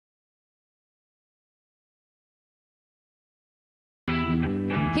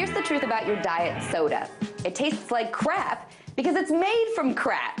the truth about your diet soda. It tastes like crap because it's made from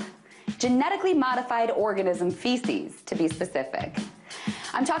crap. Genetically modified organism feces, to be specific.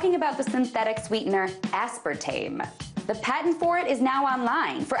 I'm talking about the synthetic sweetener aspartame. The patent for it is now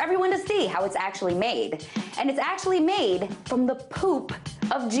online for everyone to see how it's actually made. And it's actually made from the poop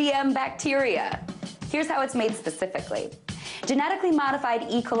of GM bacteria. Here's how it's made specifically. Genetically modified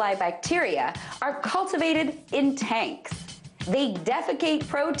E. coli bacteria are cultivated in tanks. They defecate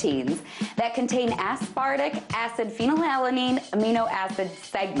proteins that contain aspartic, acid-phenylalanine amino acid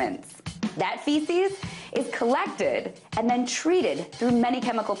segments. That feces is collected and then treated through many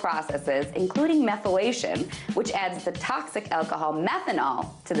chemical processes, including methylation, which adds the toxic alcohol methanol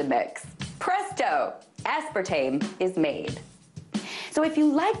to the mix. Presto! Aspartame is made. So if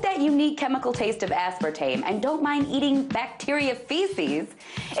you like that unique chemical taste of aspartame and don't mind eating bacteria feces,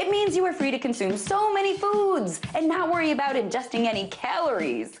 it means you are free to consume so many foods and not worry about ingesting any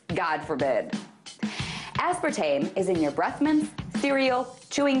calories, God forbid. Aspartame is in your breath mints, cereal,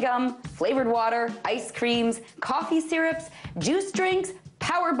 chewing gum, flavored water, ice creams, coffee syrups, juice drinks,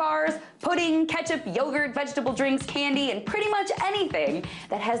 power bars, pudding, ketchup, yogurt, vegetable drinks, candy, and pretty much anything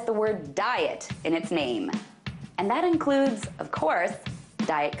that has the word diet in its name. And that includes, of course,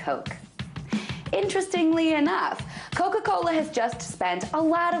 Diet Coke. Interestingly enough, Coca-Cola has just spent a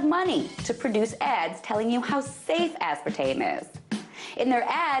lot of money to produce ads telling you how safe aspartame is. In their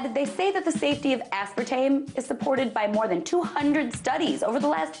ad, they say that the safety of aspartame is supported by more than 200 studies over the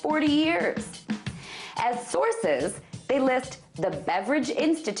last 40 years. As sources, they list the Beverage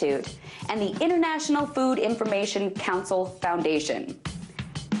Institute and the International Food Information Council Foundation.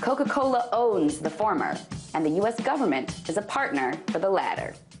 Coca-Cola owns the former, and the U.S. government is a partner for the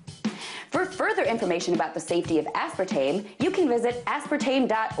latter. For further information about the safety of aspartame, you can visit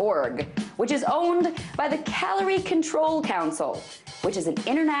aspartame.org, which is owned by the Calorie Control Council, which is an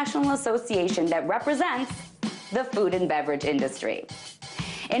international association that represents the food and beverage industry.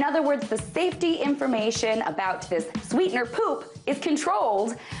 In other words, the safety information about this sweetener poop is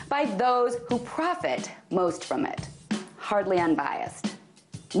controlled by those who profit most from it. Hardly unbiased.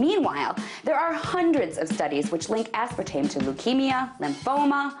 Meanwhile, there are hundreds of studies which link aspartame to leukemia,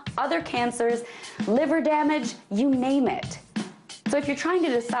 lymphoma, other cancers, liver damage, you name it. So if you're trying to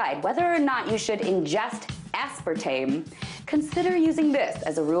decide whether or not you should ingest aspartame, consider using this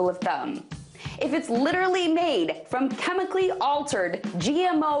as a rule of thumb. If it's literally made from chemically altered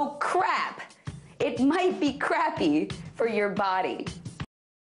GMO crap, it might be crappy for your body.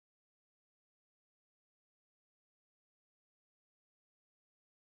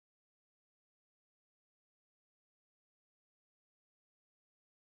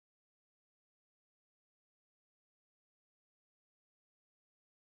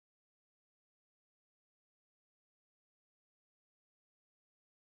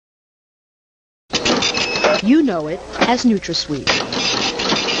 You know it as NutraSweet.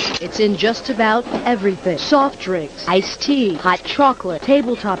 It's in just about everything. Soft drinks, iced tea, hot chocolate,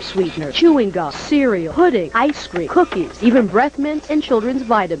 tabletop sweetener, chewing gum, cereal, pudding, ice cream, cookies, even breath mints and children's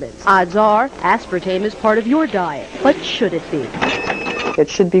vitamins. Odds are, aspartame is part of your diet. But should it be? It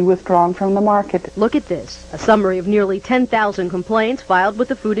should be withdrawn from the market. Look at this, a summary of nearly 10,000 complaints filed with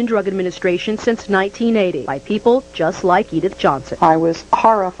the Food and Drug Administration since 1980 by people just like Edith Johnson. I was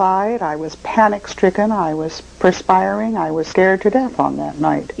horrified, I was panic-stricken, I was perspiring, I was scared to death on that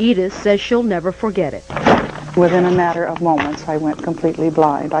night. Edith says she'll never forget it. Within a matter of moments, I went completely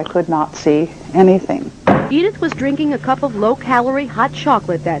blind. I could not see anything. Edith was drinking a cup of low-calorie hot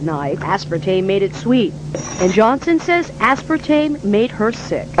chocolate that night. Aspartame made it sweet. And Johnson says aspartame made her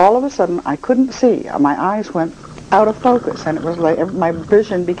sick. All of a sudden, I couldn't see. My eyes went out of focus, and it was like my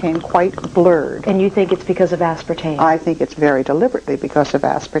vision became quite blurred. And you think it's because of aspartame? I think it's very deliberately because of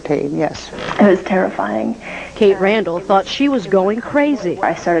aspartame, yes. It was terrifying. Kate Randall thought she was going crazy.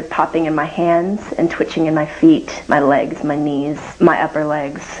 I started popping in my hands and twitching in my feet, my legs, my knees, my upper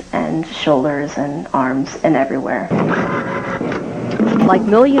legs, and shoulders and arms and everywhere. Like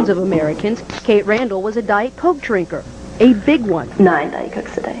millions of Americans, Kate Randall was a Diet Coke drinker, a big one. 9 Diet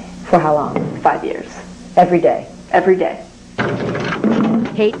Cokes a day. For how long? 5 years. Every day. Every day.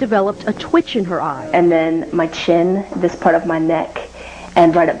 Kate developed a twitch in her eye. And then my chin, this part of my neck,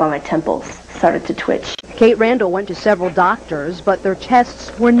 and right up by my temples started to twitch. Kate Randall went to several doctors, but their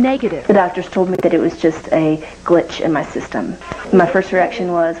tests were negative. The doctors told me that it was just a glitch in my system. My first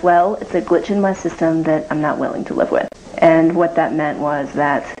reaction was, well, it's a glitch in my system that I'm not willing to live with. And what that meant was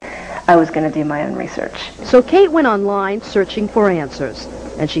that I was going to do my own research. So Kate went online searching for answers.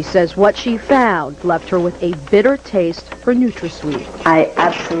 And she says what she found left her with a bitter taste for NutraSweet. I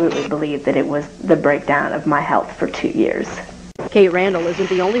absolutely believe that it was the breakdown of my health for 2 years. Kate Randall isn't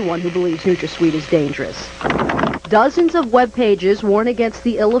the only one who believes NutraSweet is dangerous. Dozens of web pages warn against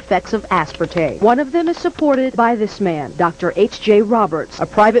the ill effects of aspartame. One of them is supported by this man, Dr. H.J. Roberts, a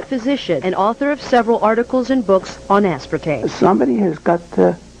private physician and author of several articles and books on aspartame. Somebody has got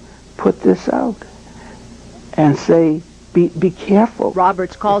to put this out and say, be careful.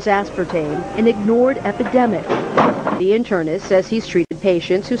 Roberts calls aspartame an ignored epidemic. The internist says he's treated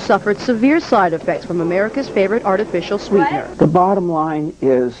patients who suffered severe side effects from America's favorite artificial sweetener. The bottom line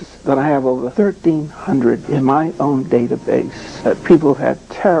is that I have over 1,300 in my own database that people have had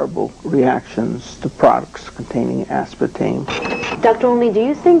terrible reactions to products containing aspartame. Dr. Olney, do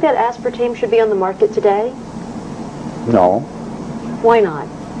you think that aspartame should be on the market today? No, Why not?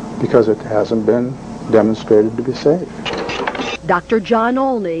 because it hasn't been demonstrated to be safe. Dr. John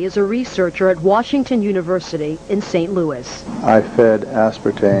Olney is a researcher at Washington University in St. Louis. I fed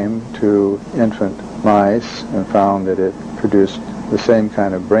aspartame to infant mice and found that it produced the same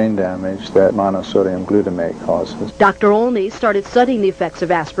kind of brain damage that monosodium glutamate causes. Dr. Olney started studying the effects of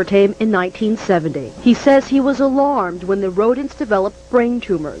aspartame in 1970. He says he was alarmed when the rodents developed brain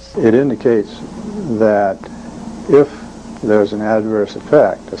tumors. It indicates that if there's an adverse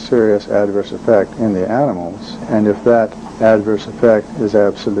effect, a serious adverse effect in the animals, and if that adverse effect is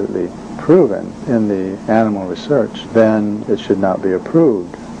absolutely proven in the animal research, then it should not be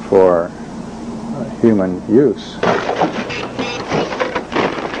approved for human use.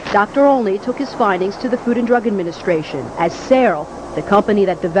 Dr. Olney took his findings to the Food and Drug Administration as Searle, the company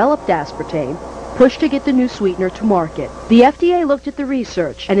that developed aspartame, pushed to get the new sweetener to market. The FDA looked at the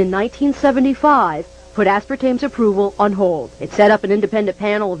research and in 1975 put aspartame's approval on hold. It set up an independent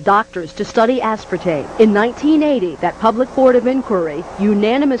panel of doctors to study aspartame. In 1980, that public board of inquiry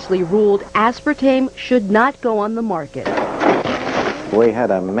unanimously ruled aspartame should not go on the market. We had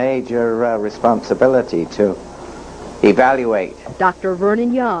a major responsibility to evaluate. Dr.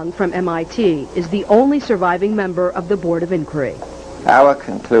 Vernon Young from MIT is the only surviving member of the board of inquiry. Our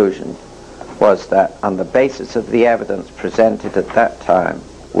conclusion was that on the basis of the evidence presented at that time,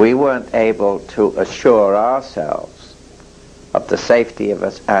 we weren't able to assure ourselves of the safety of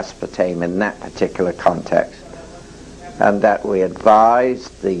aspartame in that particular context, and that we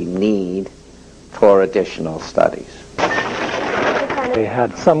advised the need for additional studies. They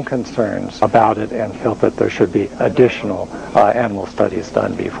had some concerns about it and felt that there should be additional animal studies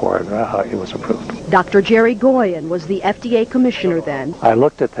done before it was approved. Dr. Jerry Goyen was the FDA commissioner then. I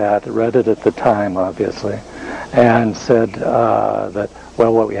looked at that, read it at the time, obviously, and said that,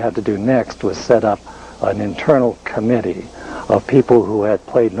 well, what we had to do next was set up an internal committee of people who had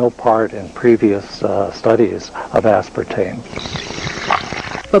played no part in previous studies of aspartame.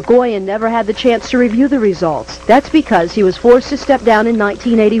 But Goyen never had the chance to review the results. That's because he was forced to step down in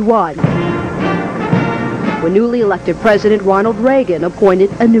 1981, when newly elected President Ronald Reagan appointed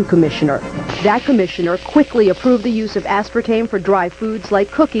a new commissioner. That commissioner quickly approved the use of aspartame for dry foods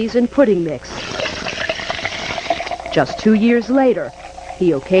like cookies and pudding mix. Just 2 years later,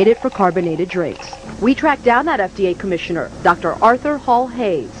 he okayed it for carbonated drinks. We tracked down that FDA commissioner, Dr. Arthur Hall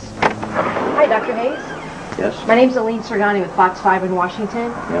Hayes. Hi, Dr. Hayes. Yes? My name's Aline Sergani with Fox 5 in Washington.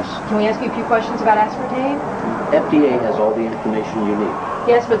 Yes? Can we ask you a few questions about aspartame? FDA has all the information you need.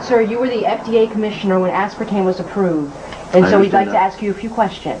 Yes, but sir, you were the FDA commissioner when aspartame was approved. And so we'd like to ask you a few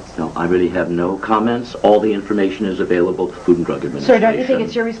questions. No, I really have no comments. All the information is available to Food and Drug Administration. Sir, don't you think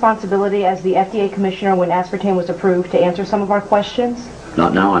it's your responsibility as the FDA commissioner when aspartame was approved to answer some of our questions?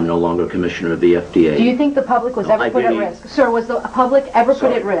 Not now. I'm no longer commissioner of the FDA. Do you think the public was ever put at risk? Sir, was the public ever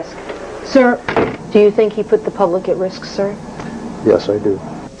put at risk? Sir, do you think he put the public at risk, sir? Yes, I do.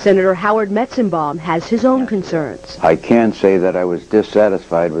 Senator Howard Metzenbaum has his own concerns. I can say that I was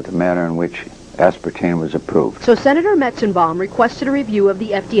dissatisfied with the manner in which aspartame was approved. So Senator Metzenbaum requested a review of the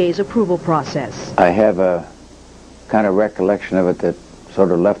FDA's approval process. I have a kind of recollection of it that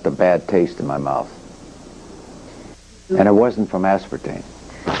sort of left a bad taste in my mouth. And it wasn't from aspartame.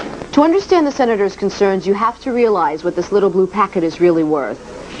 To understand the senator's concerns, you have to realize what this little blue packet is really worth.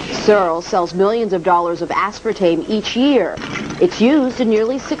 Searle sells millions of dollars of aspartame each year. It's used in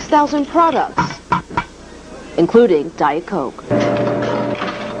nearly 6,000 products, including Diet Coke.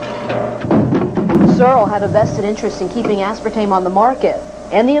 Searle had a vested interest in keeping aspartame on the market,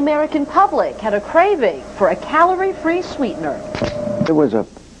 and the American public had a craving for a calorie-free sweetener. It was a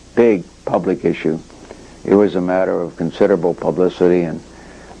big public issue. It was a matter of considerable publicity and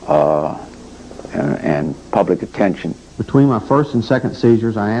public attention. Between my first and second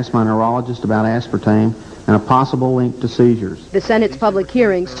seizures, I asked my neurologist about aspartame and a possible link to seizures. The Senate's public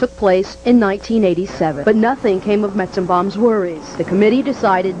hearings took place in 1987, but nothing came of Metzenbaum's worries. The committee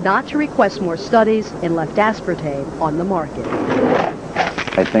decided not to request more studies and left aspartame on the market.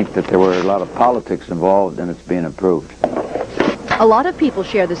 I think that there were a lot of politics involved in its being approved. A lot of people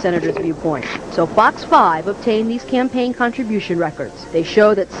share the senator's viewpoint, so Fox 5 obtained these campaign contribution records. They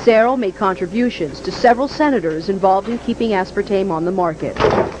show that Searle made contributions to several senators involved in keeping aspartame on the market.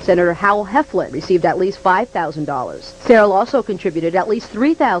 Senator Howell Heflin received at least $5,000. Searle also contributed at least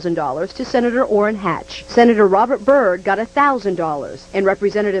 $3,000 to Senator Orrin Hatch. Senator Robert Byrd got $1,000, and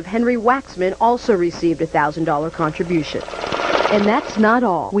Representative Henry Waxman also received a $1,000 contribution. And that's not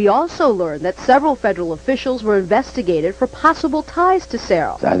all. We also learned that several federal officials were investigated for possible ties to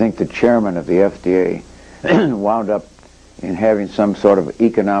Searle. I think the chairman of the FDA wound up in having some sort of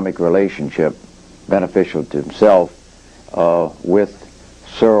economic relationship beneficial to himself with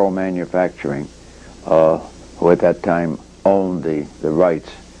Searle Manufacturing, who at that time owned the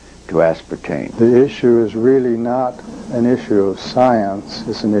rights to aspartame. The issue is really not an issue of science,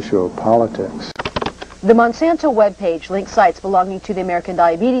 it's an issue of politics. The Monsanto webpage links sites belonging to the American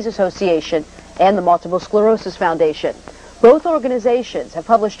Diabetes Association and the Multiple Sclerosis Foundation. Both organizations have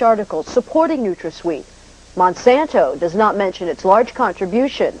published articles supporting NutraSweet. Monsanto does not mention its large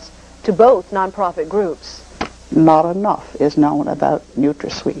contributions to both nonprofit groups. Not enough is known about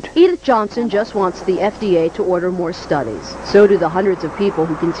NutraSweet. Edith Johnson just wants the FDA to order more studies. So do the hundreds of people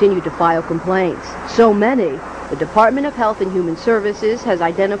who continue to file complaints. So many, the Department of Health and Human Services has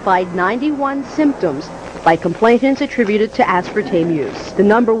identified 91 symptoms by complainants attributed to aspartame use. The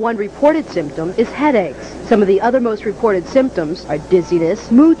 #1 reported symptom is headaches. Some of the other most reported symptoms are dizziness,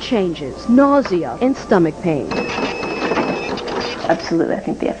 mood changes, nausea, and stomach pain. Absolutely, I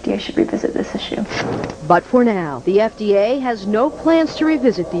think the FDA should revisit this issue. But for now, the FDA has no plans to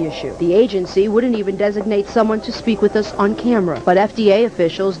revisit the issue. The agency wouldn't even designate someone to speak with us on camera. But FDA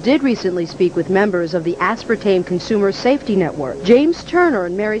officials did recently speak with members of the Aspartame Consumer Safety Network. James Turner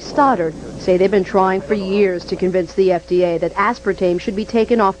and Mary Stoddard say they've been trying for years to convince the FDA that aspartame should be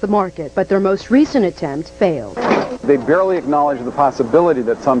taken off the market, but their most recent attempt failed. They barely acknowledge the possibility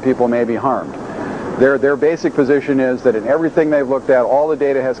that some people may be harmed. Their basic position is that in everything they've looked at, all the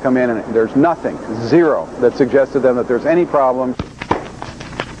data has come in and there's nothing, zero, that suggests to them that there's any problem.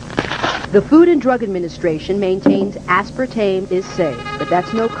 The Food and Drug Administration maintains aspartame is safe, but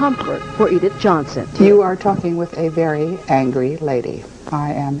that's no comfort for Edith Johnson. You are talking with a very angry lady.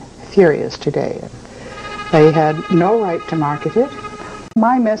 I am furious today. They had no right to market it.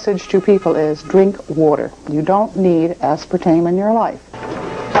 My message to people is drink water. You don't need aspartame in your life.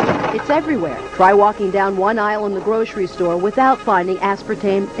 It's everywhere. Try walking down one aisle in the grocery store without finding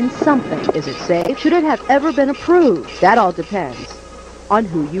aspartame in something. Is it safe? Should it have ever been approved? That all depends on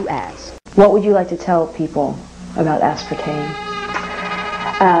who you ask. What would you like to tell people about aspartame?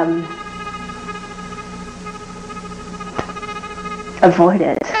 Avoid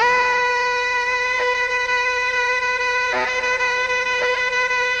it.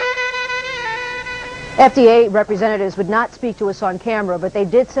 FDA representatives would not speak to us on camera, but they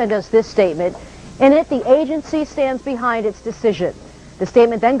did send us this statement. In it, the agency stands behind its decision. The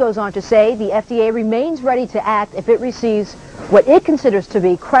statement then goes on to say the FDA remains ready to act if it receives what it considers to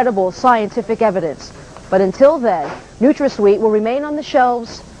be credible scientific evidence. But until then, NutraSweet will remain on the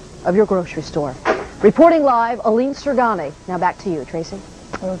shelves of your grocery store. Reporting live, Aline Sergani. Now back to you, Tracy.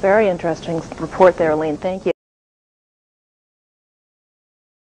 Well, very interesting report there, Aline. Thank you.